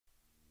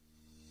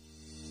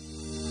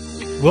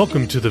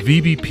Welcome to the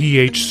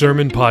VBPH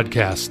Sermon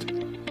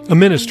Podcast, a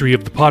ministry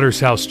of the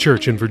Potter's House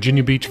Church in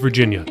Virginia Beach,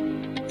 Virginia.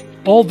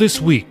 All this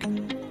week,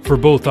 for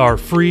both our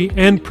free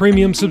and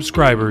premium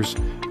subscribers,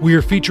 we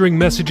are featuring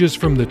messages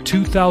from the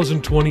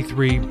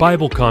 2023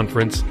 Bible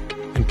Conference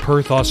in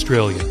Perth,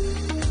 Australia.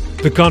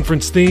 The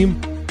conference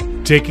theme,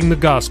 Taking the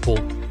Gospel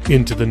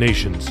into the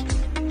Nations.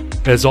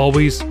 As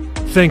always,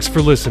 thanks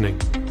for listening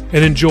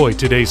and enjoy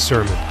today's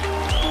sermon.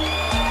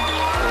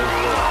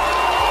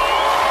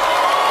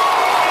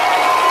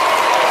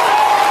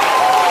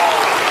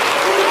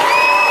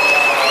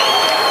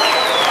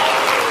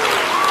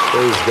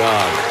 Praise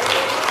God.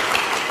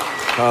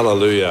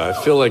 Hallelujah.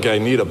 I feel like I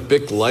need a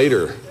Bic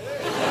lighter,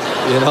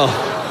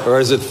 or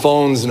is it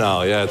phones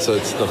now? Yeah, it's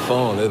the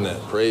phone, isn't it?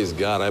 Praise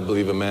God. I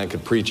believe a man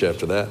could preach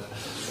after that.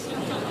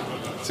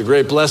 It's a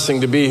great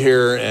blessing to be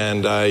here,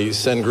 and I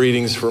send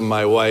greetings from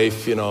my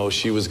wife.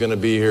 She was going to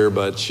be here,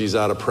 but she's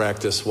out of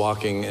practice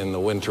walking in the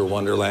winter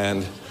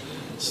wonderland,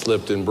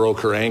 slipped and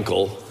broke her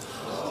ankle.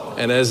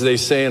 And as they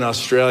say in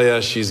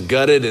Australia, she's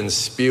gutted and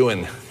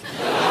spewing.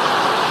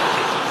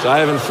 So I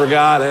haven't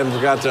forgot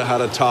how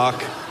to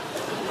talk.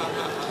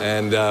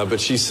 And but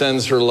she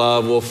sends her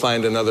love. We'll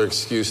find another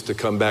excuse to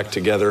come back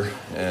together.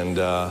 And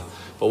but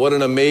what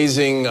an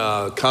amazing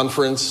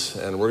conference,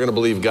 and we're going to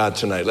believe God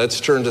tonight.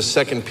 Let's turn to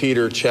 2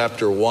 Peter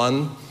chapter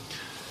 1.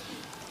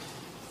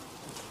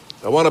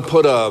 I want to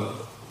put a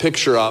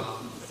picture up,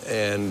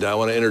 and I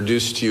want to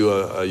introduce to you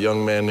a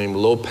young man named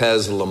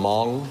Lopez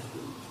Lemong.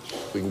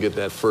 We can get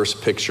that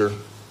first picture.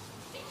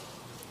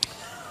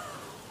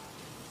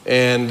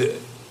 And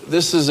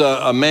this is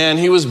a man,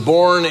 he was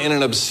born in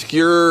an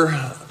obscure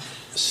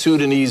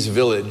Sudanese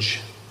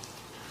village.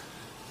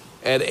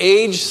 At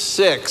age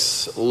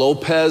 6,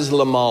 Lopez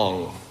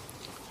Lemong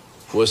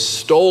was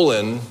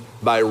stolen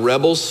by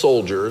rebel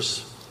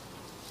soldiers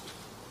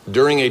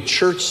during a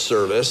church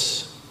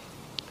service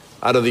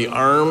out of the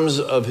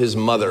arms of his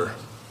mother.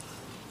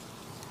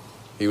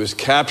 He was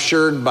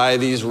captured by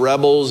these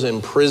rebels,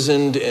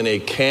 imprisoned in a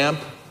camp.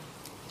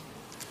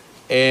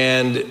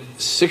 And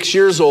 6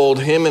 years old,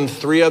 him and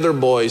 3 other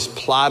boys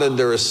plotted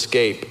their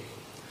escape.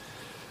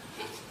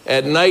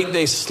 At night,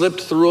 they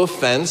slipped through a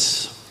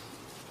fence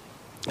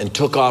and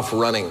took off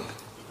running,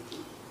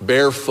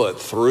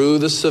 barefoot through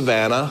the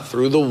savannah,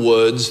 through the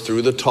woods,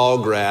 through the tall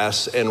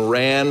grass, and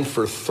ran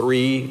for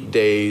 3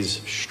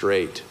 days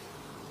straight.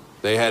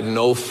 They had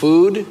no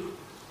food,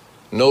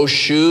 no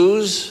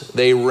shoes.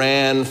 They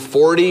ran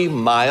 40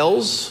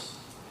 miles.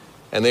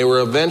 And they were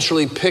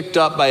eventually picked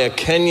up by a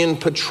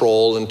Kenyan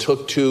patrol and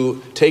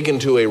taken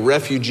to a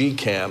refugee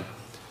camp.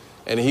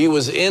 And he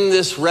was in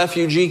this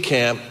refugee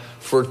camp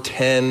for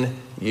 10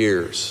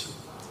 years.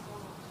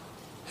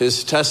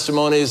 His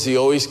testimony is he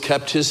always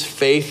kept his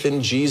faith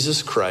in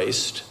Jesus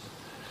Christ.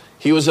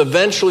 He was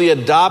eventually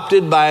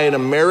adopted by an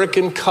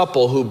American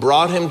couple who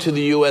brought him to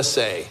the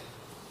USA.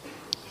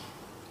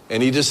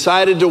 And he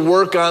decided to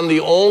work on the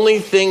only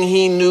thing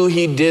he knew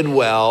he did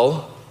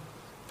well,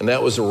 and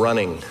that was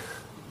running.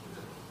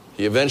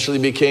 He eventually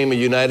became a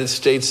United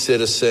States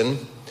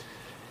citizen.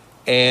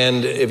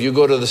 And if you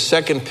go to the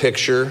second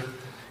picture,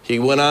 he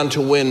went on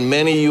to win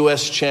many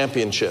U.S.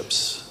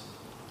 championships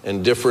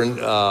in different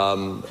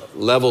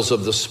levels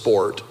of the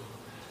sport.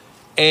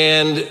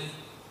 And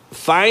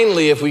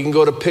finally, if we can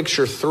go to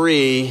picture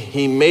 3,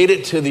 he made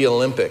it to the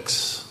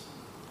Olympics.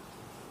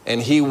 And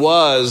he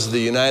was the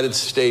United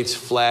States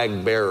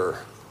flag bearer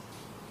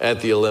at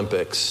the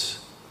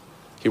Olympics.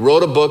 He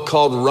wrote a book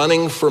called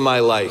Running for My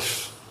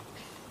Life.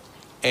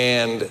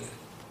 And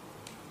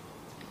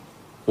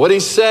what he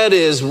said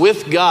is,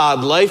 with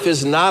God, life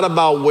is not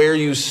about where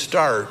you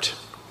start,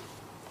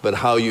 but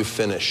how you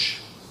finish.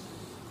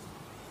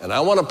 And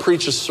I want to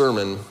preach a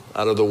sermon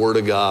out of the Word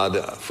of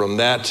God from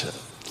that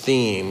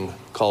theme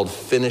called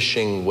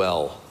Finishing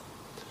Well.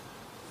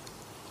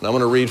 And I'm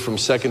going to read from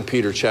 2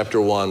 Peter chapter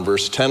 1,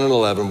 verse 10 and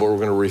 11, but we're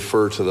going to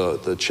refer to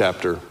the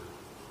chapter.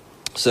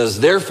 It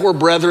says, "Therefore,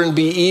 brethren,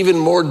 be even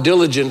more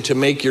diligent to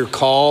make your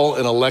call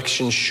and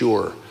election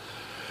sure.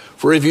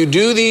 For if you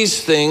do these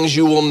things,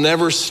 you will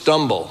never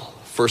stumble.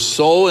 For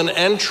so an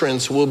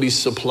entrance will be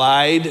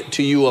supplied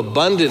to you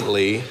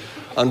abundantly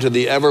unto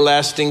the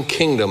everlasting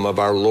kingdom of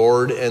our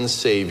Lord and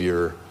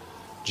Savior,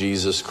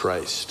 Jesus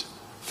Christ."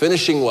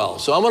 Finishing well.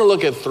 So I'm going to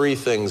look at 3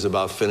 things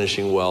about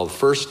finishing well.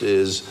 First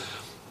is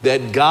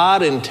that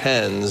God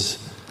intends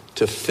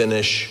to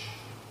finish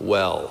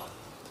well.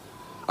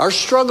 Our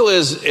struggle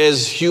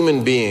as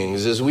human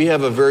beings is we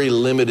have a very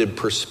limited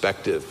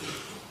perspective.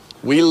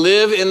 We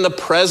live in the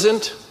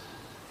present.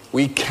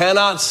 We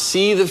cannot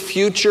see the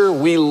future.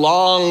 We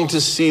long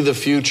to see the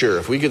future.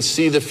 If we could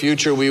see the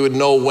future, we would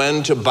know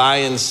when to buy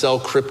and sell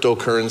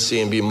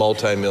cryptocurrency and be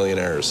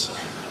multimillionaires.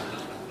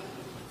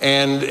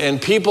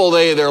 And people,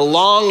 they're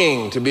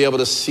longing to be able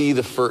to see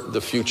the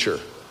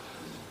future.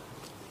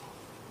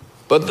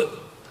 But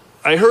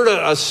I heard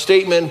a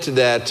statement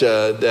that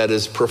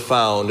is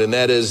profound, and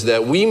that is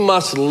that we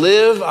must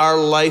live our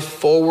life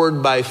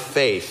forward by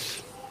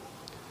faith,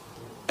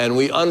 and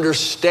we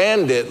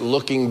understand it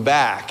looking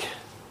back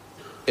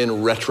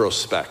in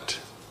retrospect.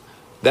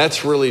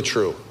 That's really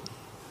true.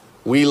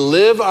 We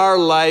live our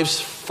lives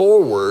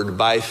forward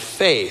by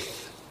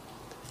faith,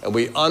 and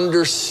we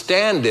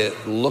understand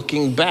it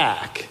looking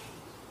back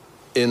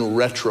in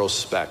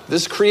retrospect.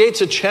 This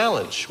creates a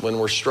challenge when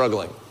we're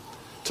struggling.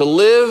 To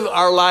live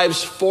our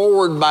lives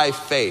forward by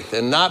faith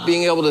and not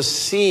being able to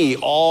see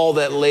all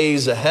that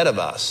lays ahead of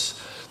us.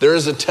 There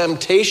is a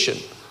temptation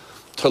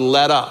to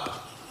let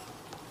up.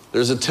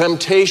 There's a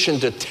temptation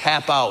to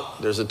tap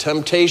out. There's a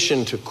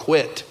temptation to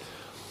quit.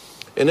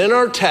 And in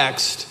our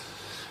text,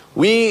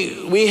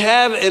 we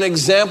have an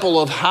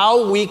example of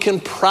how we can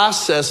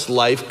process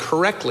life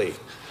correctly.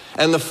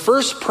 And the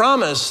first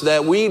promise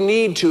that we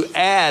need to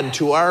add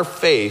to our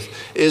faith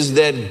is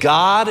that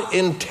God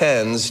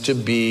intends to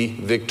be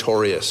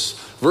victorious.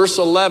 Verse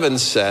 11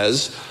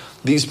 says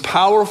these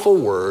powerful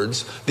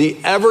words, the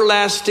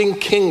everlasting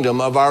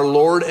kingdom of our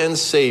Lord and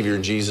Savior,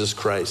 Jesus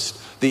Christ.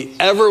 The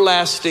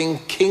everlasting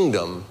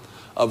kingdom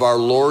of our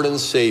Lord and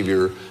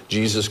Savior,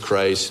 Jesus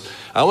Christ.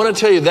 I want to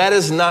tell you, that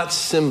is not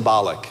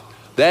symbolic.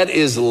 That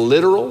is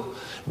literal.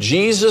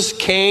 Jesus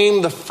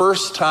came the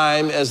first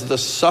time as the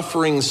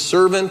suffering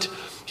servant.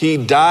 He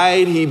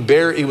died, he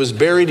was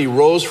buried, he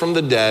rose from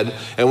the dead.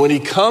 And when he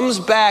comes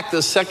back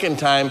the second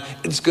time,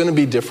 it's going to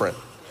be different.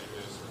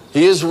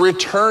 He is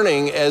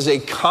returning as a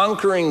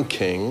conquering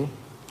king.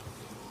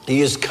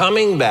 He is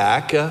coming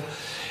back,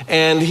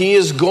 and he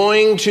is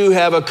going to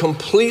have a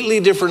completely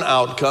different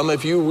outcome.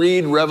 If you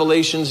read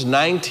Revelations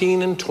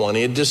 19 and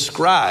 20, it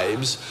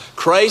describes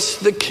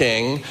Christ the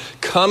King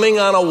coming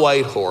on a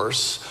white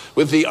horse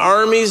with the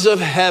armies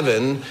of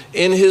heaven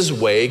in his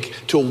wake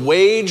to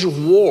wage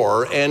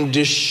war and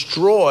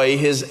destroy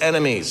his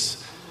enemies.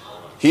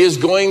 He is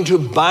going to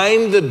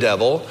bind the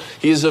devil.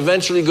 He is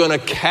eventually going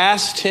to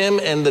cast him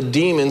and the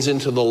demons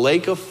into the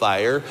lake of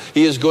fire.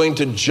 He is going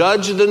to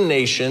judge the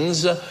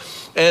nations,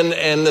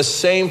 and the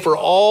same for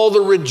all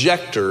the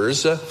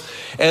rejectors.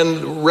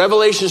 And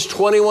Revelations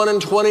 21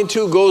 and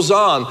 22 goes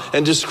on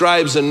and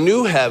describes a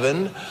new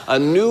heaven, a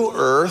new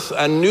earth,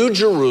 a new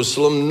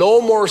Jerusalem,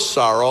 no more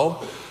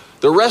sorrow,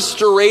 the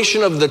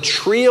restoration of the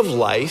tree of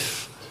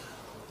life,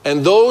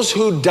 and those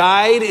who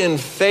died in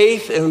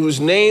faith and whose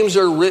names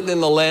are written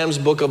in the Lamb's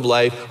book of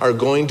life are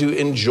going to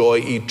enjoy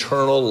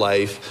eternal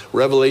life.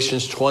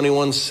 Revelations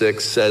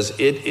 21:6 says,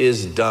 "It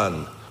is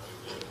done.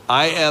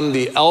 I am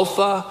the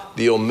Alpha,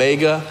 the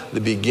Omega,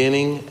 the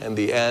beginning and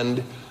the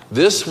end."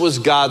 This was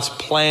God's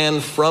plan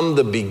from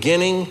the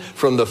beginning,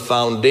 from the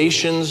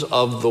foundations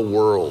of the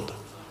world.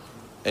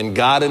 And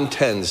God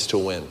intends to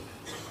win.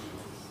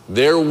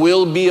 There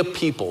will be a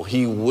people,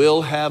 he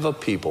will have a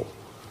people,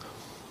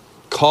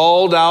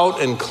 called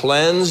out and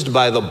cleansed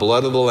by the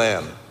blood of the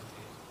Lamb,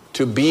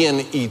 to be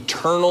an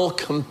eternal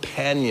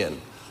companion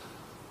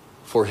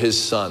for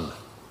his Son.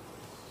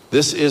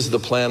 This is the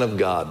plan of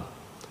God,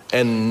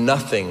 and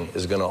nothing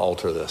is going to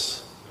alter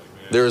this.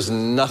 There is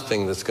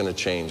nothing that's going to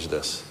change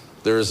this.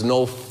 There is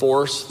no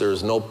force, there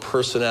is no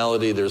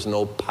personality, there's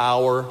no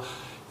power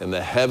in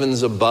the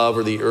heavens above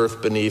or the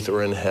earth beneath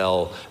or in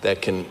hell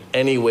that can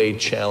any way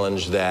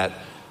challenge that.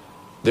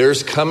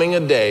 There's coming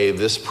a day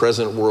this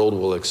present world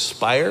will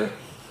expire,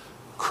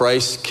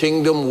 Christ's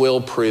kingdom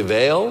will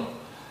prevail,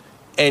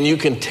 and you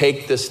can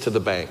take this to the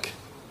bank.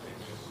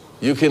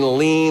 You can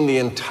lean the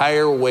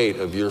entire weight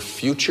of your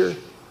future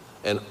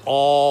and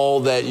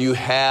all that you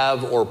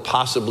have or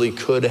possibly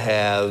could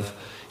have.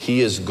 He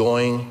is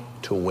going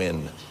to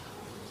win.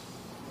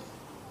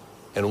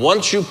 And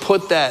once you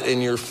put that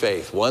in your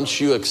faith,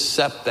 once you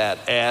accept that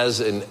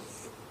as a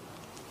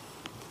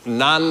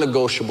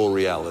non-negotiable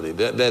reality,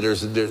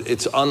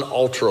 it's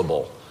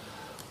unalterable,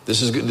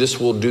 this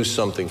will do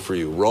something for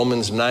you.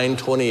 Romans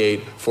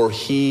 9:28, for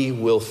he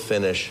will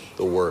finish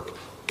the work.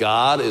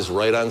 God is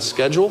right on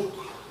schedule.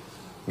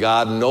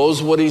 God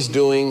knows what he's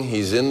doing.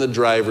 He's in the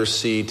driver's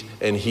seat,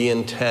 and he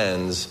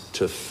intends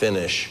to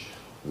finish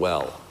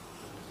well.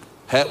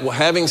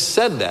 Having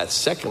said that,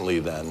 secondly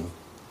then,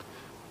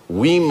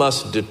 we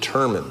must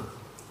determine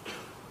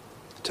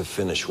to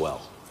finish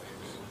well.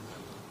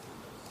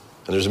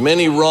 And there's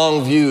many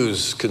wrong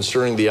views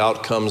concerning the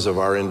outcomes of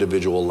our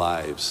individual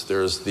lives.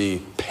 There's the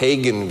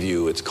pagan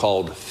view. It's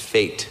called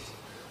fate.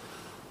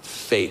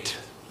 Fate.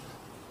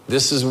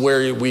 This is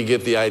where we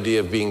get the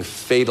idea of being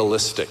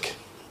fatalistic.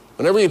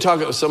 Whenever you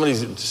talk about somebody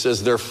who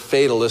says they're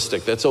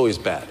fatalistic, that's always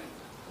bad.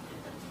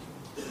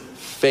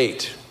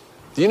 Fate.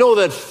 Do you know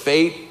that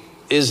fate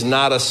is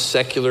not a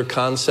secular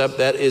concept?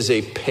 That is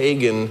a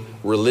pagan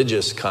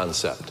religious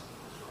concept.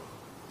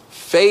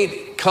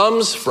 Fate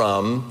comes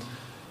from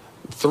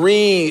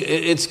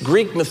it's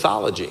Greek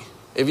mythology.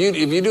 If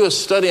you do a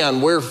study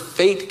on where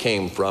fate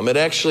came from, it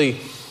actually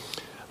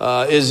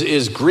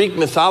is Greek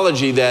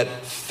mythology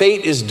that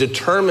fate is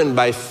determined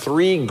by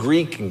 3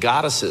 Greek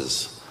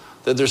goddesses.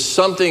 That there's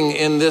something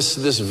in this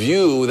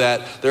view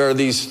that there are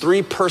these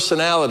 3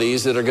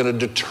 personalities that are going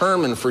to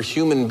determine for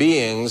human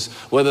beings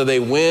whether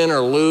they win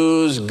or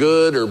lose,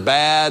 good or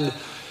bad,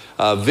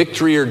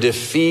 victory or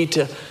defeat.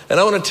 And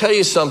I want to tell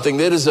you something.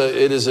 It is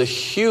a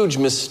huge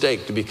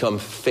mistake to become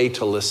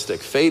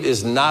fatalistic. Fate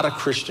is not a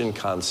Christian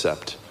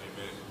concept.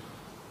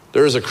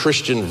 There is a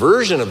Christian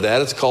version of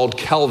that. It's called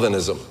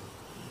Calvinism.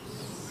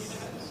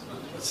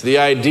 It's the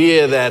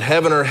idea that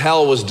heaven or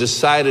hell was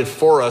decided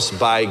for us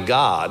by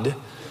God.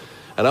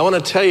 And I want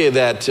to tell you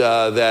that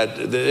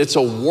it's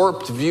a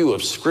warped view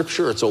of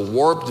Scripture. It's a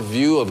warped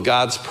view of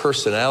God's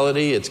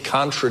personality. It's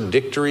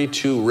contradictory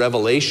to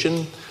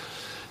Revelation.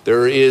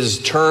 There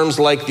is terms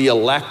like the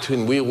elect,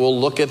 and we will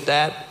look at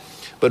that.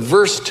 But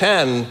verse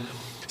 10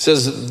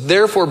 says,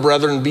 therefore,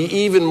 brethren, be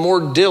even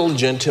more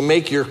diligent to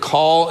make your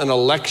call and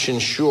election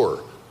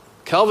sure.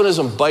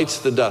 Calvinism bites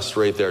the dust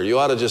right there. You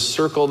ought to just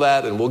circle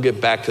that, and we'll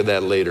get back to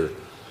that later.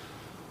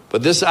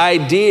 But this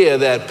idea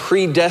that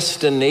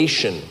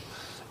predestination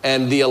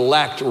and the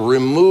elect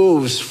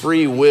removes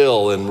free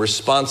will and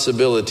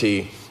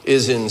responsibility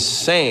is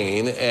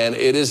insane, and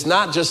it is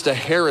not just a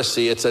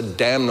heresy, it's a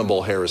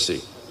damnable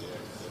heresy.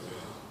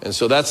 And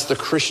so that's the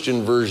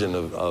Christian version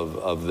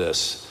of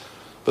this.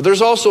 But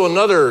there's also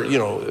another,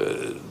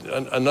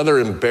 another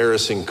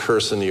embarrassing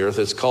curse in the earth.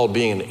 It's called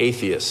being an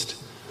atheist.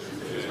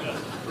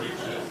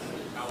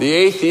 The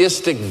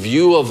atheistic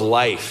view of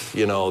life,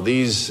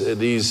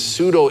 these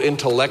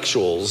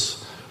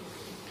pseudo-intellectuals,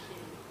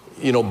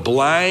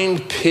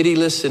 blind,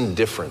 pitiless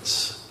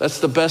indifference. That's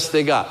the best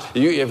they got.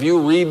 If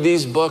you read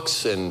these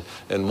books and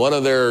one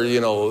of their,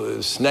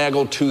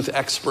 snaggletooth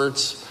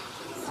experts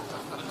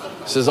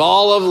says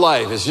all of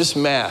life is just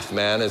math,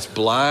 man. It's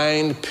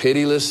blind,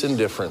 pitiless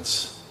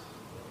indifference.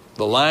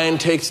 The lion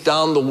takes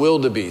down the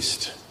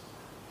wildebeest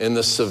in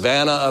the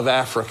savannah of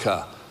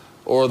Africa,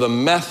 or the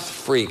meth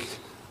freak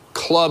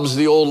clubs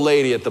the old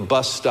lady at the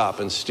bus stop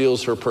and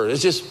steals her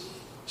purse. It's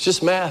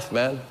just math,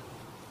 man.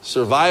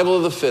 Survival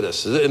of the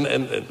fittest.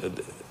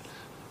 And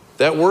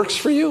that works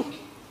for you?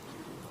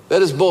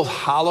 That is both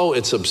hollow,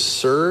 it's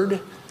absurd,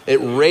 it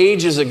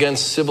rages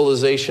against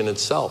civilization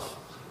itself.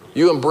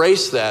 You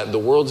embrace that, the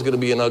world's going to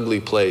be an ugly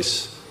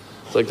place.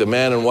 It's like the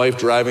man and wife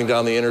driving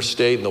down the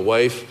interstate, and the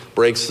wife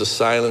breaks the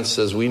silence,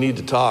 says, we need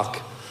to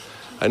talk.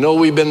 I know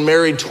we've been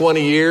married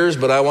 20 years,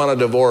 but I want a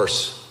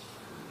divorce.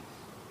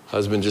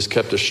 Husband just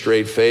kept a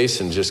straight face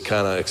and just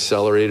kind of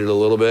accelerated a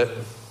little bit.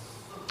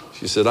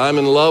 She said, I'm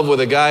in love with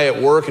a guy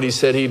at work, and he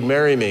said he'd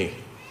marry me.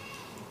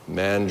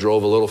 Man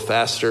drove a little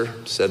faster,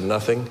 said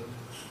nothing.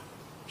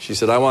 She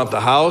said, I want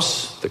the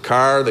house, the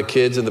car, the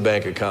kids, and the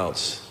bank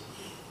accounts.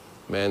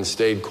 Man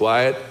stayed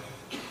quiet,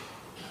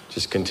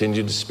 just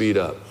continued to speed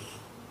up.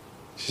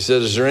 She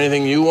said, is there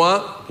anything you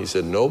want? He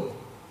said, nope,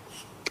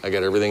 I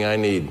got everything I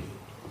need.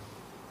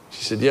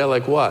 She said, yeah,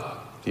 like what?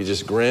 He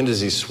just grinned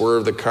as he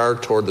swerved the car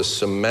toward the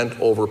cement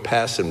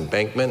overpass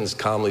embankment and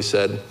calmly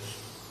said,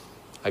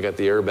 I got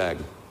the airbag.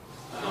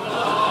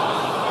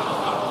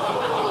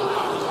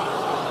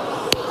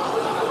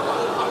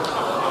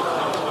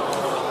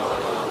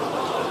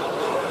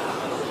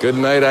 Good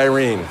night,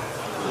 Irene.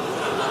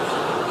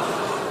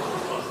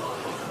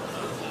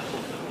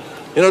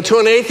 To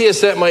an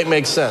atheist, that might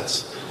make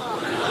sense.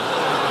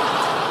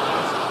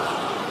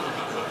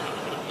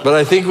 But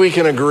I think we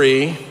can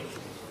agree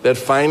that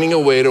finding a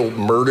way to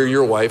murder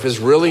your wife is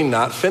really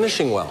not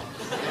finishing well.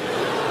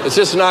 It's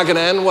just not going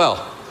to end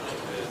well.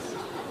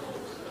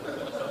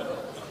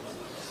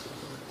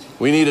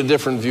 We need a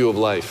different view of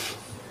life.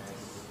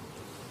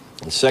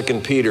 In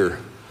 2 Peter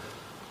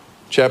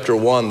chapter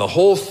 1, the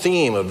whole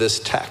theme of this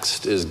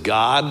text is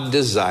God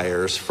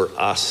desires for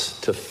us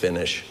to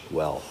finish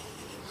well.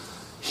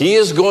 He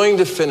is going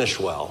to finish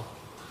well,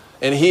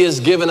 and he has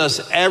given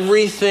us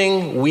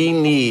everything we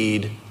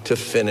need to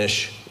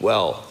finish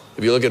well.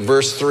 If you look at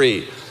verse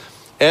 3,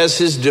 as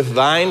his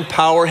divine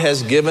power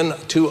has given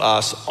to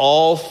us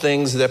all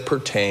things that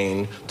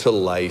pertain to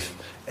life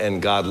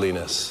and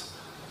godliness.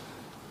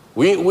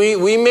 We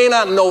may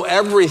not know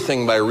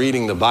everything by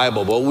reading the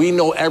Bible, but we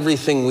know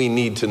everything we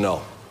need to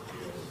know.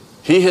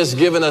 He has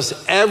given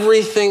us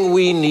everything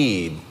we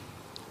need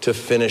to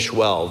finish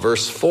well.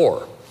 Verse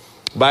 4,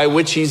 by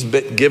which he's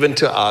given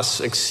to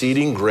us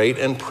exceeding great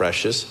and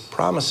precious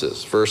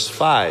promises. Verse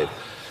 5,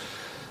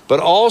 but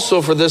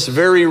also for this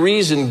very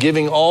reason,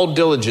 giving all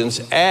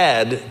diligence,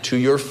 add to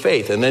your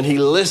faith. And then he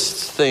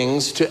lists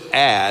things to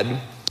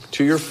add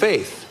to your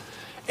faith.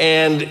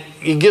 And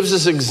he gives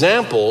us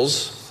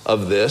examples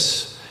of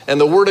this, and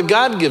the Word of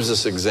God gives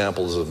us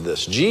examples of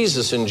this.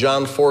 Jesus in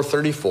John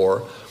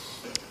 4:34,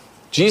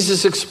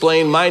 Jesus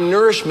explained, my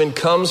nourishment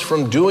comes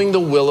from doing the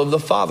will of the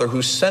Father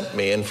who sent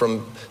me and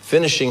from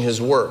finishing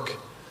his work.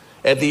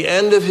 At the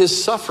end of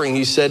his suffering,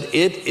 he said,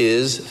 it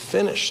is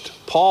finished.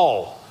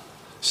 Paul,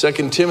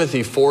 2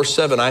 Timothy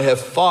 4:7, I have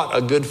fought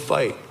a good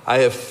fight. I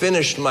have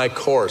finished my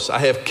course. I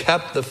have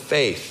kept the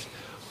faith.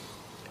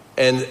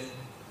 And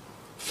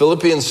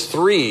Philippians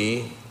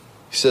 3, he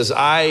says,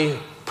 I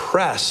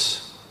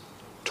press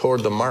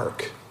toward the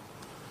mark.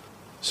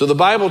 So the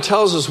Bible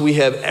tells us we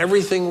have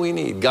everything we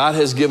need. God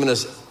has given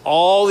us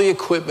all the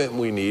equipment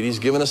we need. He's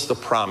given us the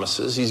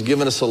promises. He's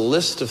given us a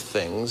list of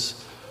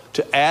things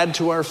to add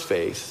to our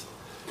faith.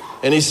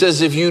 And he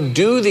says, if you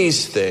do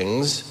these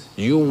things,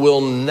 you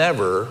will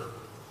never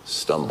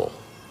stumble.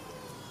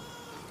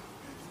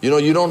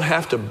 You don't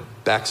have to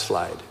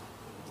backslide.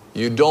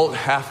 You don't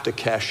have to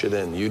cash it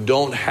in. You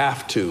don't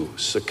have to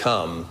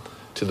succumb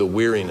to the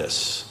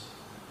weariness.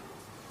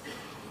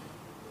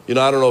 You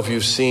know, I don't know if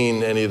you've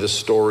seen any of the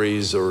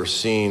stories or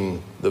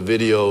seen the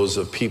videos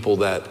of people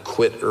that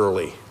quit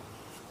early.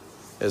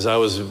 As I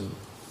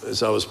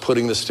was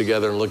putting this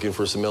together and looking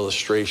for some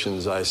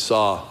illustrations, I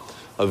saw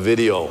a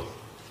video.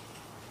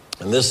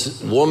 And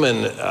this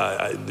woman,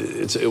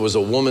 it was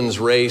a woman's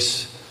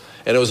race,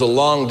 and it was a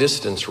long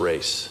distance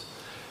race.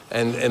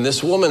 And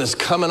this woman is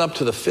coming up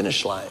to the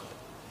finish line.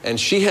 And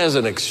she has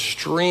an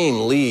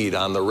extreme lead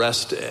on the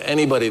rest,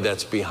 anybody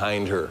that's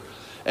behind her.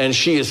 And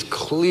she is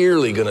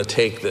clearly going to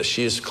take this.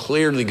 She is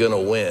clearly going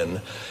to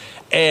win.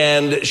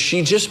 And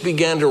she just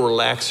began to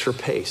relax her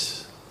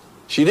pace.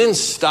 She didn't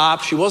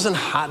stop. She wasn't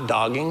hot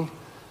dogging.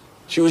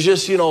 She was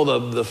just,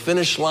 the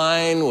finish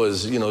line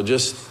was,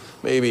 just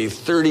maybe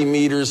 30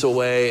 meters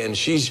away. And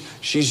she's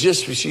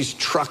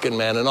trucking,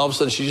 man. And all of a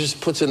sudden she just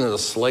puts it in a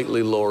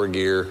slightly lower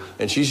gear.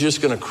 And she's just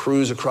going to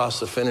cruise across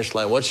the finish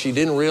line. What she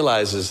didn't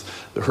realize is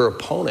that her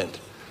opponent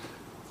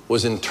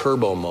was in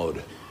turbo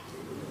mode.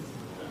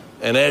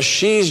 And as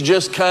she's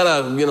just kind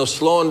of,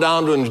 slowing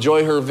down to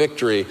enjoy her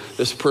victory,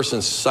 this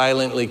person's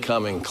silently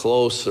coming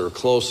closer,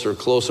 closer,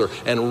 closer.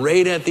 And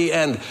right at the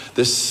end,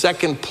 this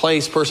second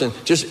place person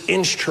just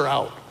inched her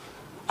out.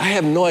 I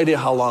have no idea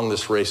how long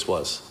this race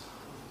was.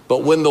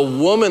 But when the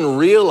woman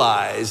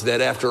realized that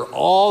after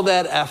all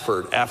that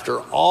effort,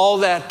 after all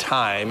that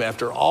time,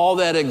 after all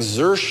that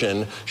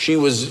exertion, she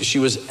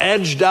was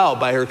edged out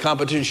by her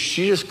competition,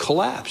 she just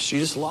collapsed. She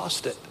just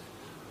lost it.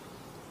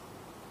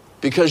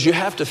 Because you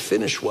have to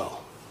finish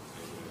well.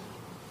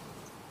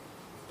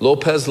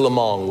 Lopez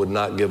Lemong would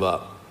not give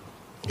up.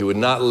 He would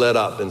not let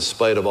up in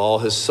spite of all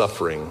his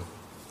suffering.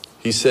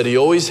 He said he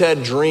always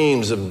had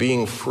dreams of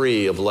being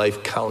free, of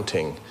life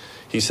counting.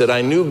 He said,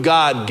 I knew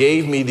God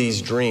gave me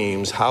these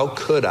dreams. How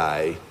could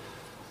I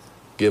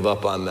give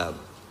up on them?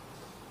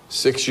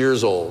 6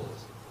 years old,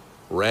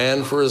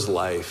 ran for his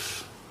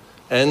life,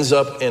 ends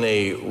up in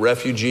a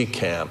refugee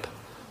camp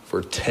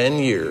for 10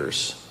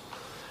 years.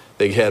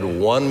 They had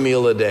one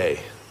meal a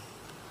day.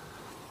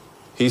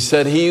 He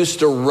said he used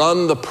to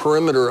run the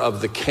perimeter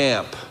of the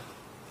camp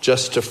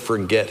just to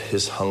forget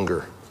his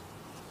hunger.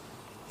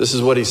 This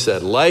is what he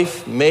said.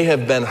 Life may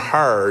have been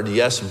hard.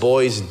 Yes,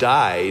 boys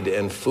died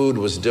and food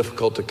was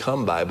difficult to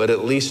come by, but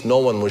at least no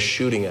one was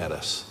shooting at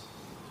us.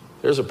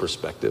 There's a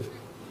perspective.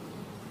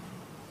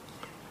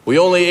 We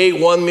only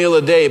ate one meal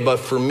a day, but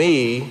for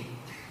me,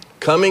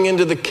 coming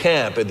into the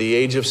camp at the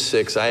age of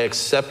 6, I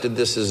accepted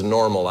this as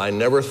normal. I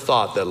never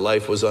thought that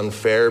life was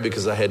unfair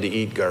because I had to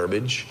eat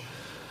garbage.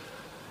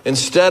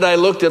 Instead, I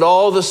looked at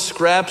all the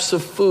scraps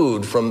of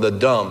food from the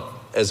dump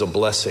as a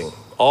blessing.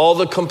 All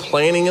the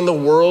complaining in the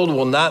world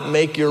will not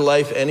make your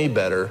life any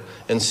better.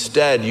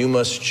 Instead, you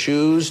must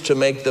choose to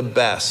make the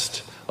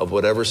best of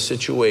whatever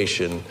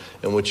situation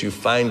in which you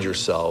find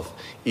yourself,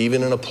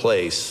 even in a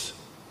place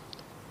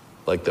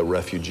like the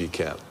refugee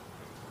camp.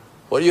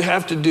 What you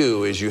have to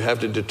do is you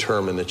have to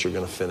determine that you're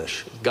going to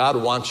finish. God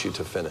wants you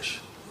to finish.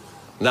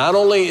 Not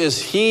only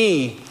is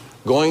he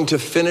going to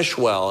finish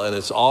well, and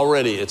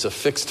it's a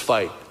fixed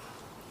fight.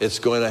 It's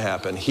going to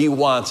happen. He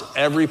wants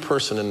every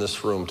person in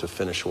this room to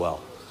finish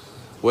well.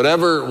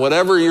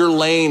 Whatever your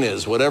lane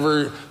is,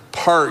 whatever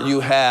part you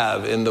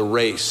have in the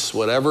race,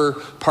 whatever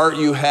part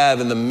you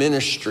have in the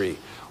ministry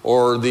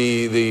or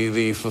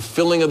the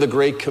fulfilling of the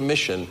Great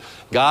Commission,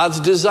 God's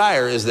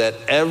desire is that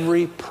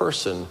every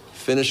person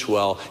finish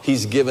well.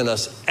 He's given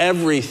us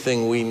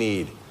everything we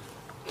need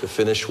to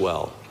finish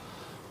well.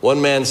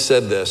 One man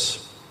said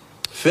this,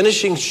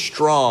 finishing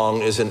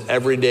strong is an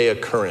everyday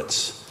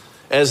occurrence,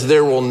 as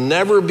there will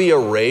never be a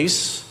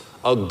race,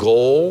 a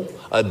goal,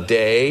 a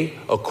day,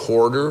 a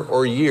quarter,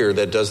 or year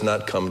that does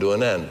not come to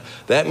an end.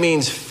 That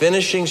means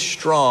finishing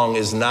strong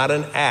is not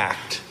an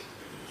act,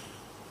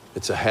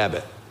 it's a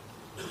habit.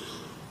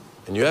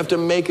 And you have to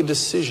make a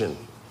decision.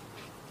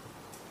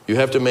 You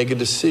have to make a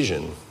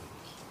decision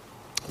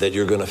that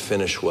you're going to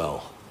finish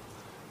well.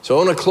 So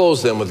I want to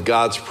close then with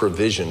God's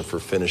provision for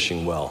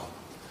finishing well.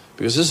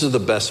 Because this is the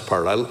best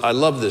part. I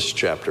love this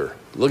chapter.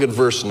 Look at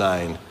verse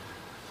 9.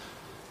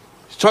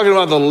 He's talking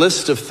about the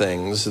list of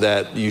things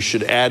that you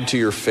should add to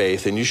your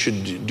faith, and you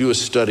should do a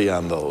study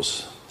on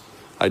those.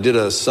 I did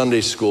a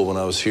Sunday school when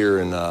I was here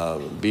in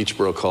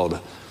Beachboro called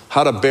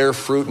How to Bear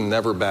Fruit and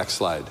Never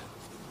Backslide.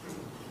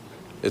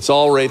 It's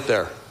all right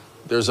there.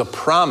 There's a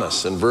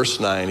promise in verse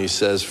 9. He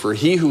says, for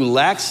he who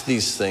lacks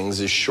these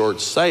things is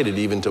short-sighted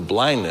even to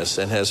blindness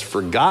and has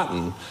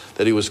forgotten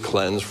that he was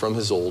cleansed from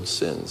his old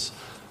sins.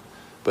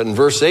 But in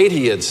verse 8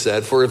 he had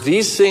said, for if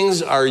these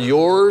things are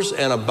yours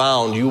and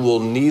abound, you will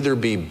neither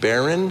be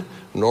barren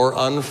nor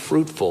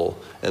unfruitful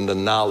in the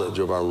knowledge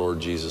of our Lord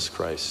Jesus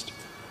Christ.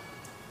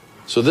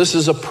 So this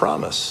is a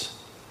promise.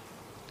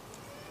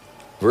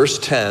 Verse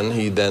 10,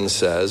 he then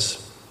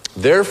says,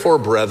 therefore,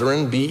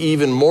 brethren, be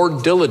even more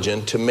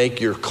diligent to make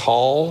your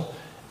call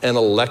and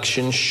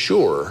election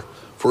sure.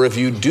 For if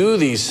you do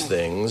these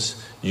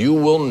things, you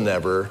will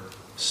never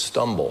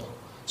stumble.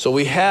 So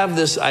we have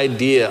this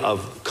idea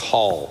of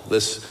call,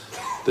 this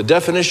The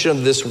definition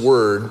of this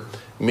word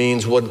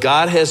means what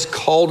God has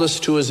called us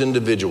to as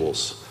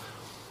individuals.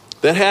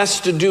 That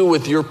has to do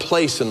with your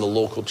place in the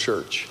local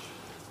church.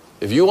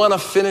 If you want to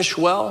finish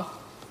well,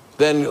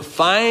 then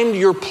find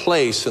your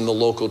place in the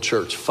local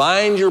church.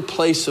 Find your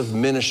place of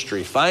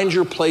ministry. Find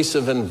your place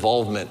of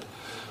involvement.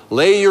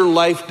 Lay your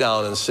life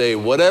down and say,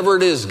 whatever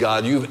it is,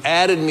 God, you've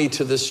added me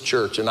to this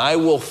church, and I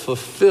will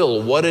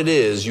fulfill what it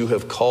is you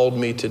have called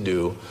me to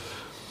do.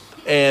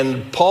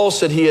 And Paul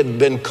said he had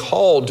been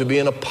called to be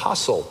an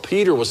apostle.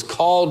 Peter was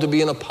called to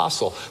be an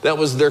apostle. That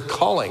was their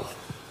calling.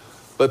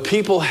 But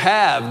people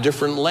have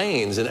different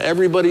lanes, and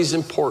everybody's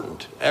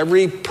important.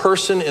 Every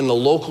person in the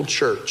local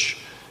church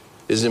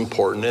is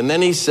important. And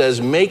then he says,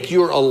 make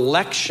your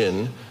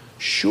election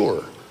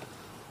sure.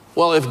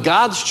 Well, if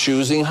God's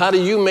choosing, how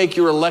do you make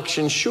your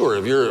election sure?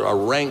 If you're a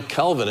rank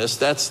Calvinist,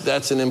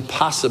 that's an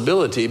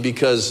impossibility,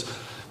 because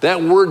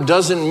that word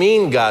doesn't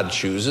mean God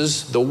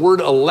chooses. The word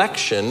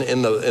election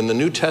in the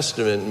New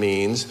Testament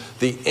means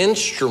the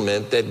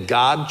instrument that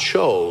God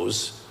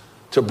chose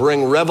to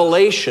bring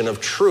revelation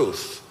of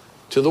truth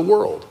to the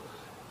world.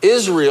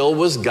 Israel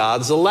was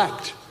God's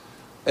elect.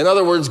 In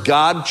other words,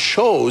 God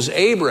chose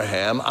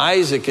Abraham,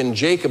 Isaac, and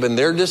Jacob and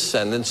their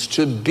descendants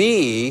to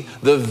be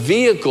the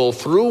vehicle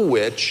through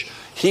which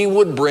he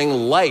would bring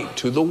light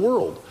to the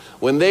world.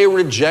 When they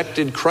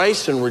rejected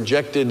Christ and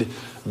rejected,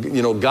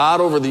 God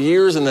over the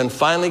years, and then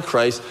finally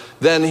Christ,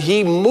 then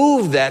he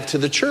moved that to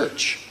the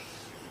church.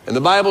 And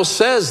the Bible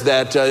says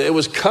that it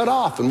was cut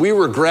off and we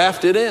were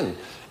grafted in.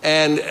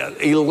 And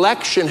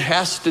election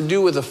has to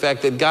do with the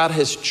fact that God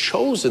has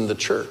chosen the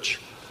church.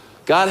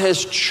 God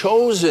has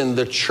chosen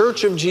the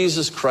church of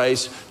Jesus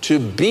Christ to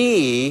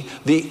be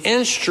the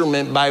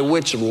instrument by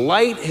which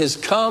light has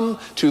come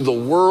to the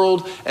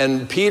world.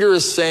 And Peter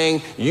is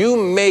saying, you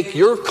make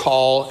your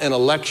call and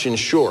election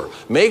sure.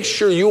 Make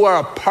sure you are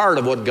a part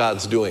of what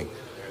God's doing.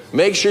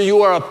 Make sure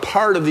you are a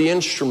part of the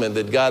instrument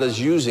that God is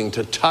using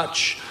to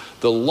touch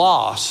the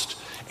lost.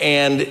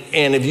 And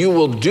if you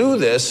will do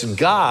this,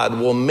 God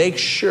will make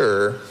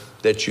sure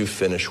that you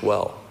finish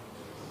well.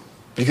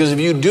 Because if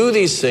you do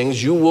these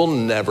things, you will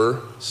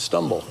never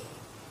stumble.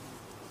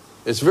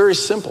 It's very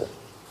simple.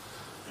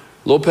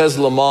 Lopez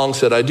Lamong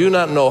said, I do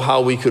not know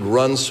how we could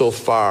run so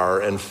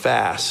far and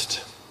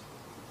fast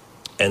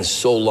and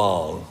so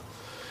long.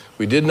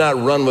 We did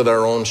not run with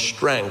our own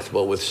strength,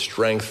 but with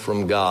strength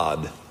from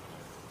God.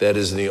 That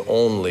is the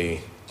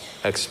only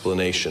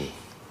explanation.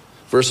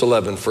 Verse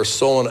 11, for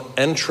so an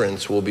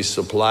entrance will be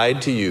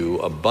supplied to you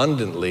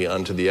abundantly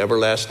unto the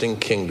everlasting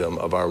kingdom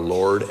of our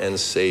Lord and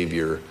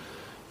Savior,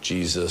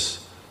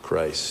 Jesus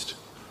Christ.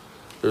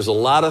 There's a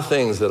lot of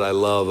things that I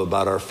love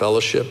about our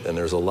fellowship, and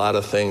there's a lot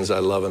of things I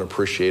love and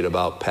appreciate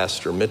about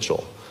Pastor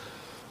Mitchell.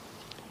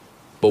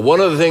 But one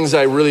of the things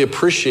I really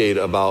appreciate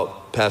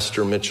about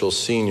Pastor Mitchell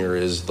Sr.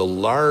 is the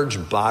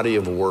large body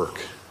of work.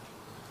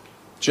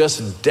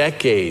 Just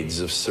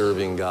decades of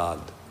serving God.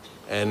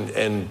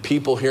 And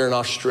people here in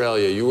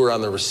Australia, you were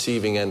on the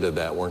receiving end of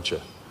that, weren't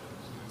you?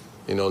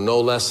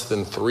 No less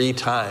than 3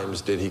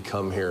 times did he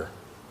come here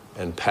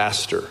and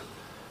pastor.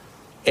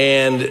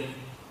 And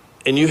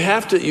you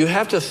have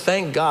to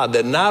thank God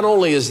that not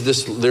only is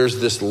there's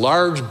this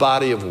large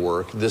body of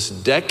work, this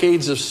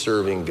decades of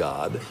serving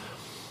God,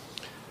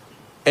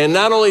 and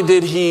not only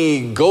did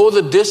he go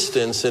the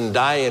distance and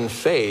die in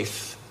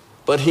faith,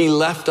 but he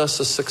left us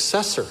a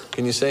successor.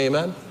 Can you say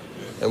amen?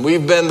 And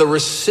we've been the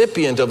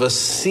recipient of a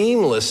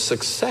seamless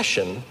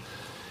succession.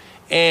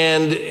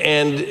 And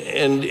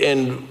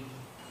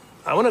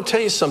I want to tell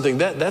you something,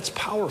 that's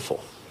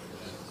powerful.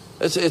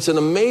 It's an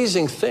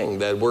amazing thing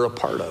that we're a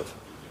part of.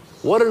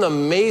 What an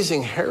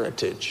amazing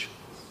heritage.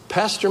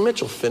 Pastor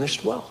Mitchell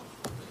finished well.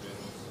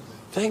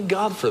 Thank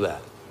God for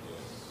that.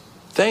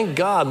 Thank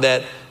God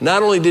that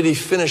not only did he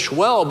finish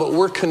well, but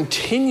we're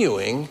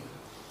continuing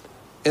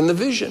in the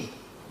vision.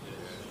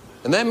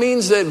 And that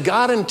means that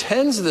God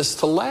intends this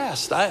to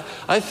last.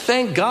 I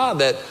thank God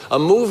that a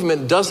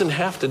movement doesn't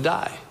have to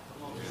die.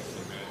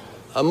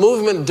 A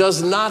movement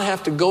does not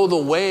have to go the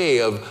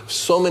way of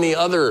so many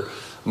other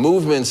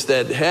movements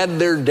that had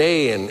their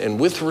day and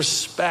with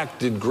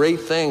respect did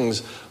great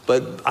things.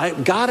 But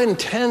God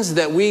intends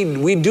that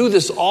we do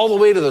this all the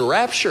way to the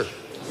rapture.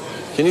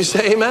 Can you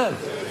say amen?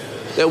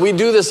 That we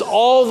do this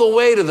all the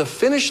way to the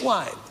finish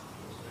line.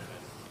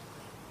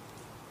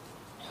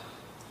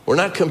 We're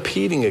not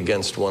competing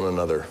against one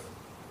another.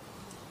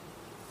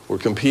 We're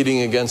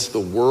competing against the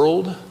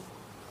world,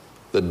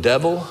 the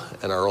devil,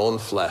 and our own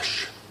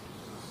flesh.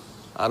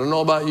 I don't know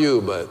about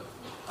you, but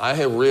I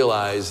have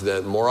realized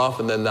that more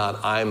often than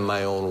not, I'm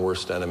my own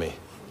worst enemy.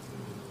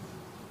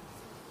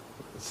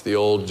 It's the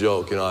old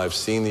joke, I've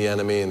seen the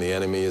enemy and the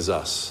enemy is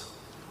us.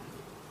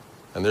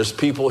 And there's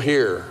people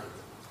here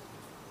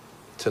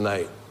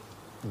tonight.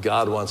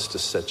 God wants to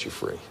set you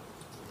free.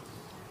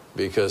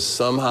 Because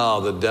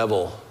somehow the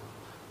devil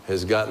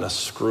has gotten a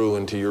screw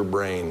into your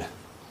brain.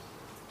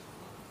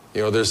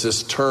 There's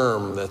this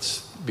term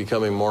that's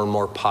becoming more and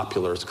more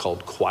popular. It's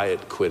called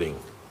quiet quitting.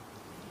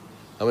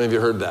 How many of you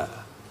heard that?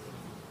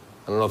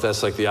 I don't know if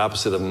that's like the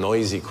opposite of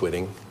noisy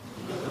quitting.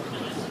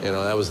 You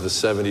know, that was the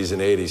 70s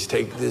and 80s.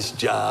 Take this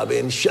job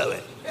and shove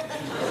it.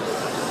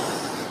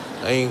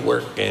 I ain't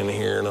working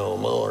here no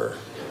more.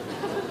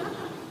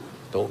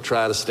 Don't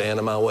try to stand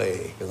in my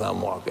way because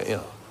I'm walking, you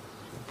know.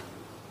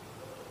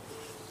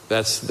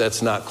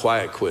 That's not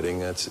quiet quitting.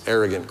 That's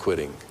arrogant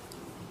quitting.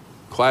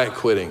 Quiet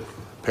quitting,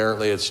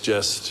 apparently it's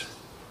just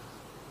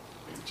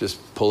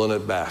pulling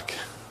it back,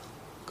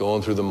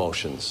 going through the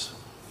motions,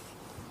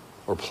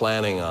 or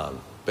planning on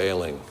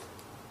bailing.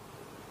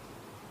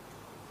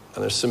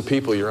 And there's some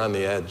people, you're on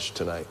the edge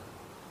tonight.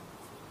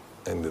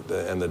 And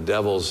the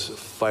devil's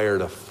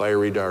fired a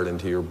fiery dart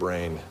into your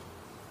brain.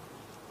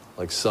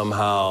 Like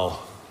somehow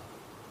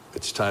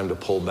it's time to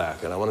pull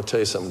back. And I want to tell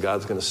you something,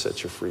 God's going to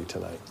set you free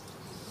tonight.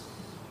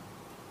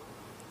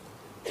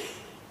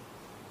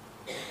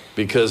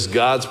 Because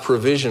God's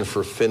provision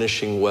for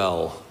finishing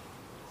well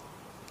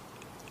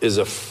is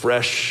a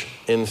fresh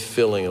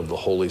infilling of the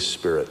Holy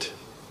Spirit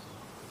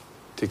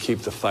to keep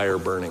the fire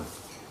burning.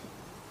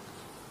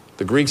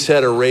 The Greeks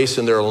had a race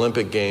in their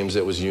Olympic Games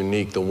that was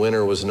unique. The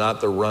winner was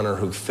not the runner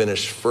who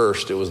finished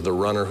first. It was the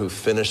runner who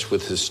finished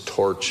with his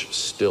torch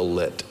still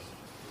lit.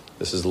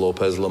 This is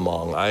Lopez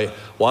Lemong. I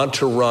want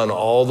to run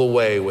all the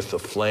way with the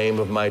flame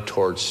of my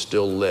torch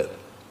still lit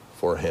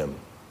for him.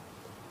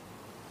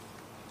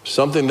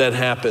 Something that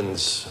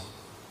happens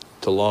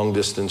to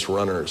long-distance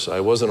runners. I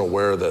wasn't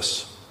aware of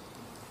this,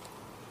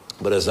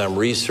 but as I'm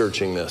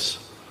researching this,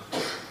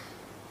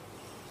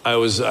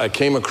 I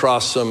came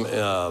across some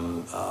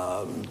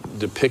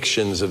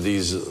depictions of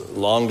these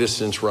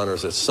long-distance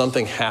runners that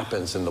something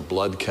happens in the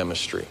blood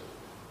chemistry.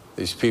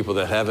 These people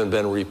that haven't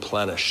been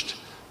replenished,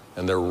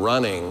 and they're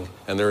running,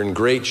 and they're in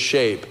great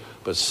shape,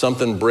 but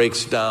something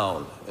breaks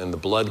down in the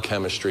blood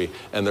chemistry,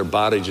 and their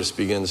body just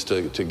begins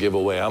to give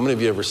away. How many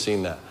of you ever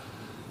seen that?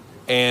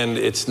 And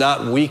it's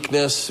not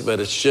weakness,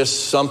 but it's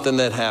just something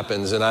that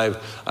happens. And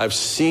I've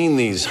seen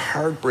these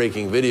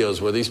heartbreaking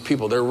videos where these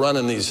people, they're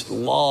running these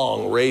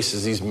long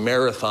races, these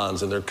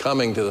marathons, and they're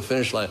coming to the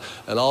finish line.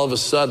 And all of a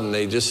sudden,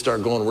 they just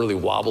start going really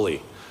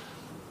wobbly.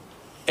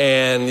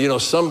 And, you know,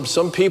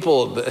 some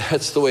people,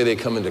 that's the way they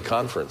come into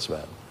conference,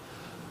 man.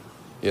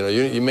 You know,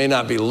 you may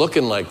not be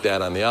looking like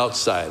that on the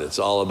outside. It's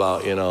all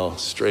about, you know,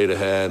 straight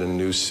ahead and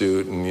new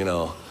suit and, you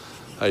know,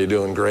 how you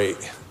doing? Great.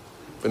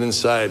 But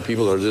inside,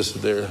 people are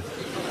just, they're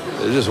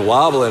just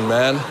wobbling,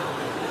 man.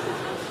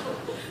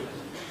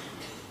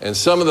 And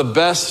some of the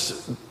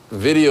best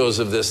videos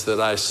of this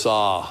that I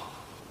saw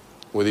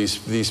were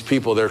these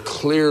people, they're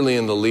clearly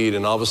in the lead,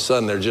 and all of a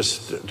sudden they're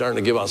just starting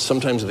to give out.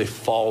 Sometimes they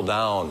fall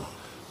down.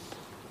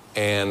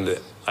 And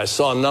I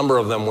saw a number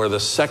of them where the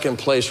second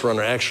place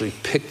runner actually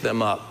picked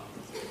them up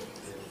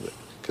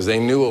because they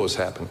knew what was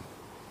happening.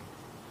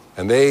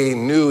 And they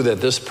knew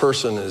that this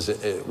person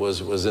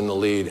was in the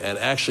lead and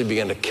actually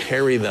began to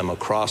carry them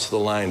across the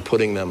line,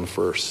 putting them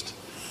first.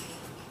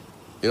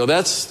 You know,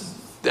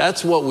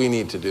 that's what we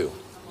need to do.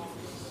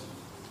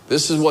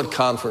 This is what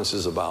conference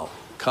is about.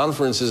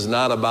 Conference is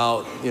not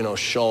about, you know,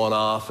 showing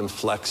off and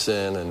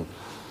flexing. And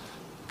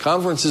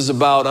conference is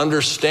about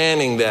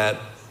understanding that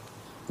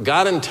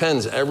God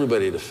intends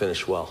everybody to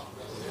finish well.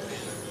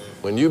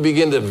 When you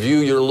begin to view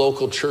your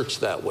local church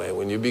that way,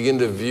 when you begin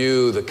to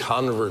view the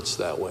converts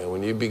that way,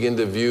 when you begin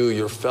to view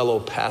your fellow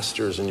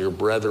pastors and your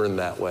brethren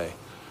that way,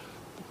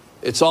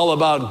 it's all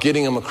about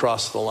getting them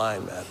across the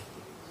line, man.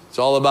 It's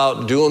all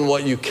about doing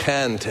what you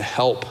can to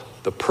help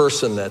the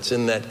person that's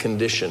in that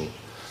condition.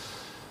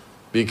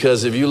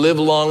 Because if you live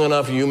long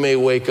enough, you may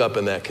wake up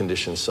in that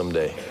condition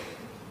someday.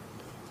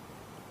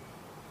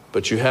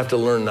 But you have to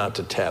learn not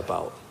to tap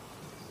out.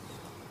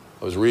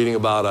 I was reading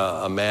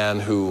about a man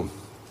who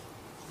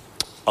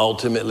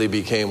ultimately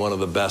became one of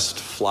the best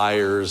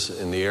flyers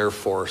in the Air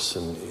Force,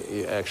 and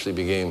he actually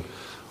became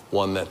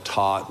one that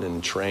taught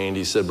and trained.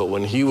 He said, but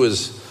when he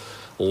was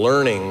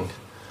learning,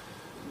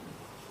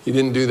 he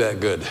didn't do that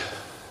good.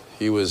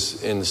 He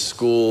was in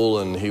school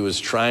and he was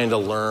trying to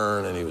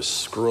learn and he was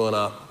screwing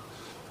up,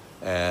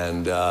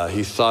 and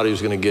he thought he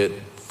was going to get,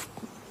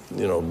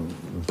 you know,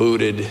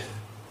 booted.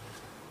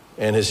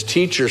 And his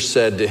teacher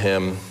said to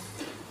him,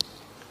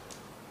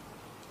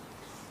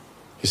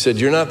 he said,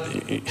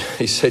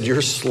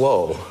 you're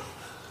slow,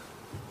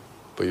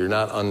 but you're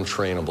not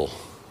untrainable.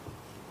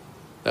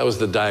 That was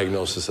the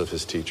diagnosis of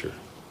his teacher.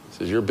 He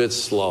says, you're a bit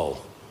slow,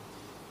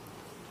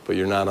 but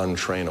you're not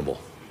untrainable.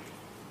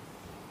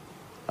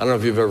 I don't know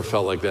if you've ever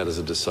felt like that as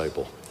a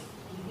disciple.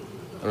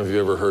 I don't know if you've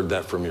ever heard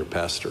that from your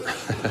pastor.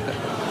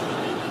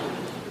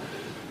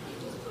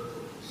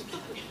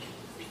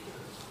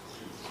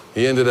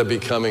 He ended up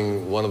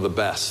becoming one of the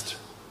best.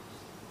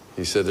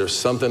 He said there's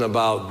something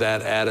about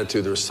that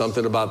attitude, there's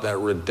something about that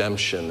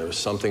redemption, there's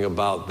something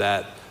about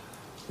that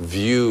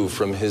view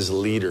from his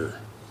leader.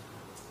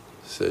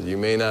 He said, you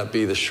may not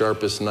be the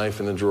sharpest knife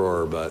in the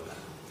drawer, but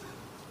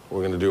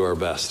we're going to do our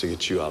best to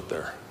get you out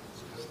there.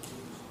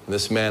 And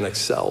this man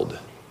excelled.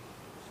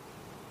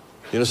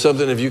 You know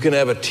something, if you can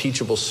have a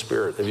teachable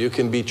spirit, if you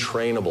can be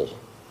trainable,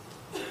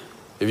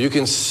 if you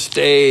can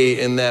stay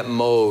in that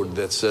mode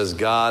that says,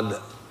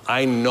 God,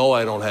 I know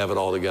I don't have it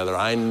all together.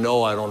 I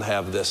know I don't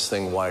have this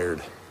thing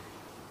wired.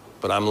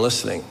 but I'm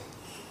listening,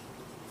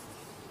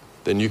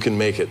 then you can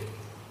make it.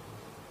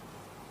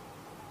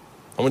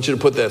 I want you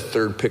to put that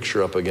third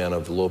picture up again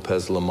of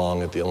Lopez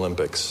Lemong at the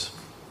Olympics.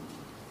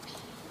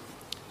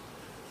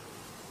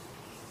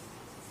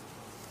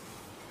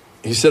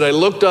 He said, I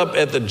looked up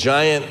at the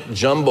giant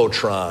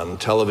Jumbotron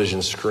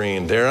television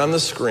screen. There on the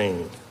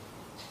screen,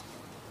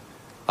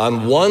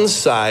 on one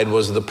side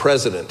was the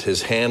president,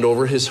 his hand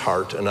over his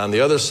heart, and on the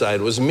other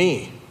side was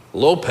me,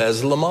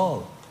 Lopez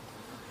Lemong,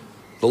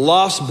 the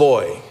lost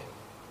boy,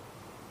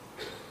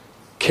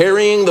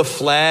 carrying the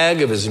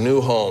flag of his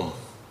new home.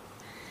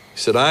 He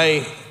said,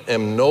 I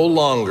am no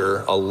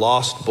longer a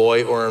lost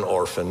boy or an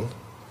orphan.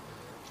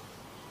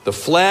 The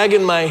flag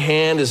in my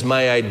hand is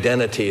my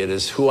identity. It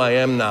is who I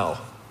am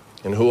now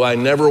and who I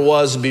never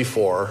was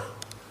before.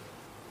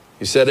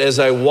 He said, as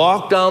I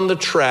walked down the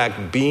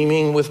track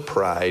beaming with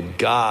pride,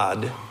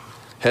 God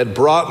had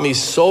brought me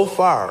so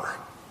far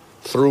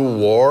through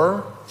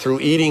war,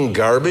 through eating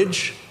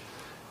garbage,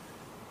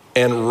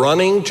 and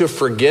running to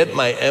forget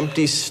my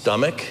empty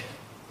stomach.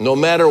 No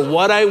matter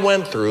what I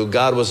went through,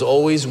 God was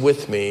always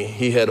with me.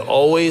 He had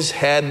always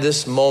had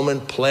this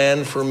moment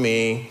planned for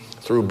me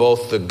through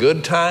both the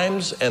good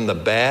times and the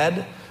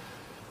bad,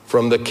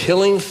 from the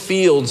killing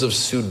fields of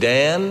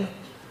Sudan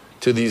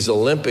to these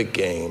Olympic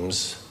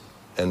Games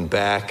and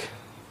back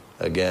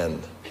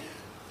again.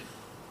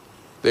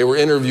 They were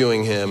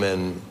interviewing him,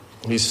 and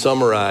he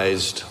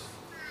summarized.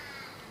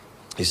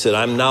 He said,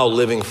 I'm now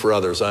living for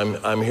others.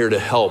 I'm here to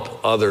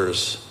help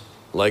others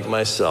like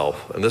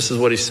myself. And this is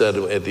what he said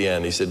at the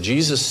end. He said,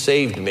 Jesus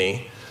saved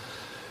me.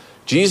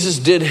 Jesus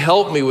did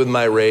help me with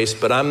my race,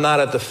 but I'm not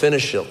at the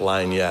finish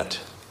line yet.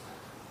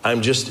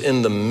 I'm just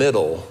in the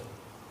middle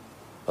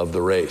of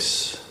the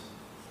race.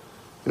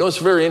 You know what's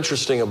very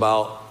interesting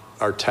about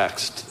our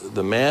text?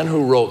 The man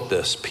who wrote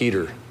this,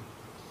 Peter,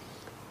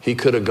 he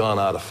could have gone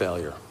out of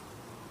failure.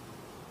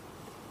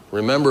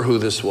 Remember who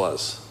this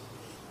was.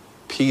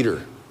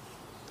 Peter.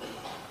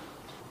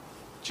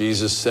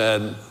 Jesus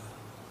said,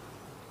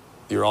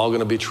 you're all going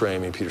to betray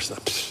me. Peter said,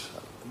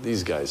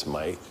 these guys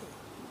might.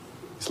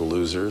 These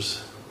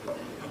losers.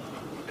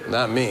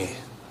 Not me.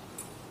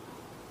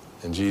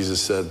 And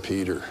Jesus said,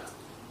 Peter,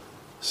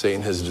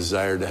 Satan has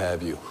desired to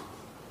have you.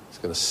 He's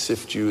going to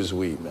sift you as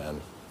wheat,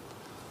 man.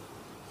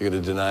 You're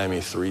going to deny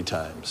me 3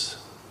 times.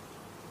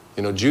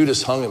 You know,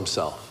 Judas hung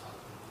himself,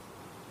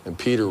 and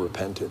Peter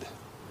repented.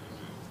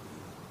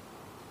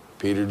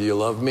 Peter, do you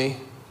love me?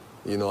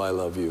 You know I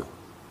love you.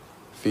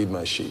 Feed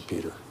my sheep,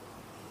 Peter.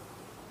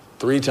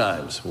 3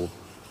 times. Well,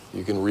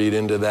 you can read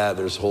into that.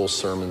 There's whole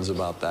sermons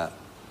about that.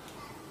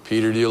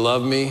 Peter, do you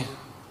love me?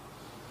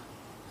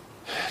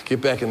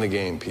 Get back in the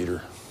game,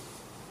 Peter.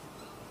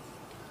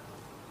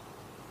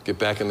 Get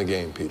back in the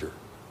game, Peter.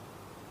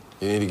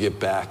 You need to get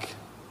back,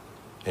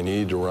 and you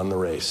need to run the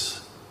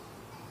race.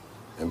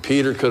 And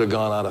Peter could have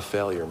gone out of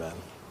failure, man.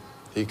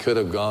 He could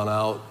have gone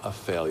out of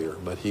failure,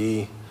 but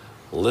he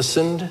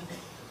listened.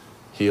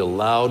 He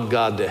allowed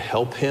God to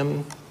help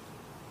him,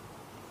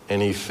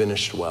 and he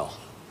finished well.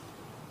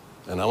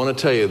 And I want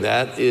to tell you,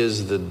 that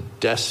is the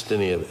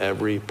destiny of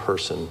every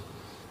person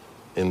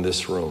in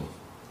this room.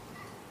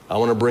 I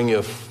want to bring you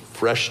a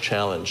fresh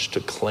challenge to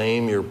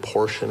claim your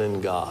portion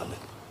in God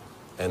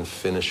and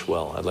finish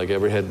well. I'd like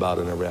every head bowed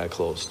and every eye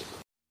closed.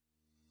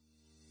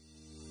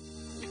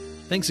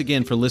 Thanks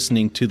again for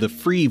listening to the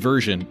free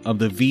version of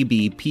the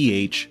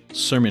VBPH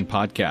Sermon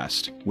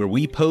Podcast, where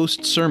we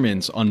post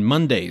sermons on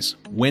Mondays,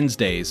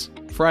 Wednesdays,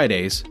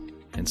 Fridays,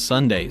 and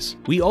Sundays.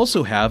 We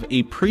also have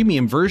a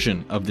premium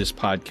version of this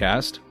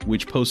podcast,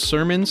 which posts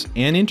sermons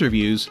and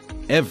interviews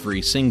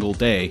every single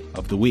day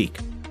of the week.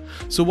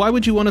 So why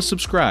would you want to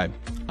subscribe?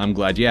 I'm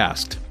glad you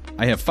asked.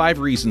 I have 5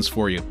 reasons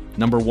for you.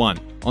 Number 1,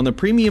 on the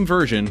premium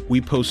version, we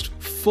post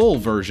full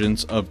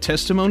versions of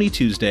Testimony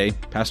Tuesday,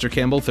 Pastor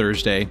Campbell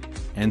Thursday,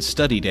 and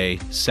Study Day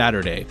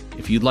Saturday.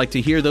 If you'd like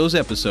to hear those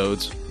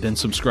episodes, then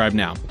subscribe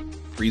now.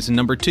 Reason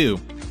number 2,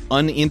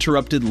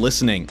 uninterrupted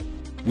listening.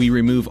 We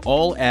remove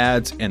all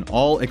ads and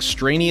all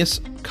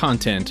extraneous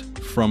content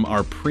from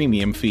our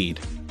premium feed.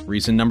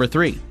 Reason number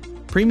 3,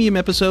 premium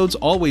episodes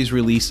always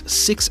release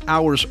 6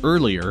 hours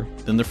earlier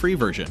than the free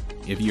version.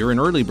 If you're an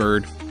early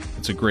bird,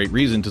 it's a great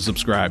reason to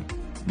subscribe.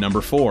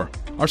 Number 4,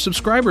 our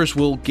subscribers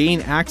will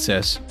gain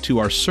access to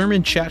our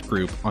sermon chat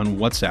group on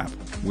WhatsApp,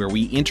 where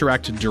we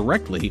interact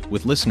directly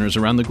with listeners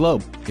around the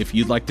globe. If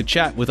you'd like to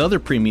chat with other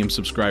premium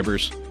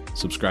subscribers,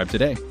 subscribe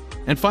today.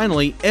 And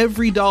finally,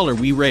 every dollar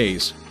we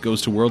raise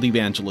goes to world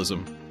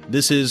evangelism.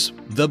 This is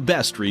the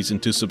best reason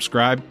to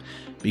subscribe,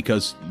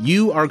 because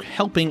you are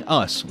helping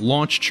us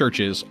launch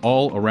churches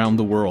all around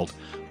the world.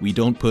 We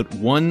don't put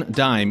 1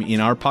 dime in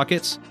our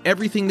pockets.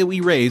 Everything that we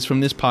raise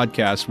from this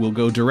podcast will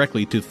go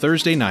directly to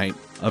Thursday night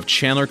of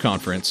Chandler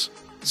Conference.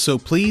 So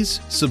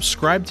please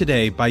subscribe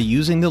today by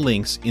using the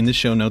links in the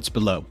show notes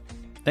below.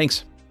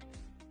 Thanks.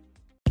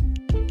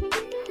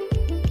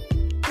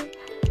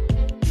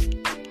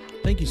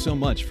 Thank you so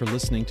much for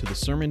listening to the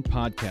Sermon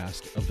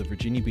Podcast of the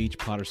Virginia Beach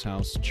Potter's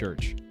House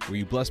Church. Were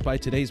you blessed by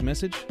today's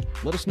message?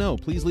 Let us know.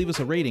 Please leave us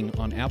a rating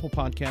on Apple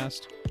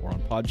Podcast or on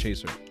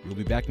Podchaser. We'll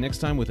be back next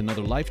time with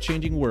another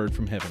life-changing word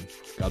from heaven.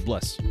 God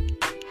bless.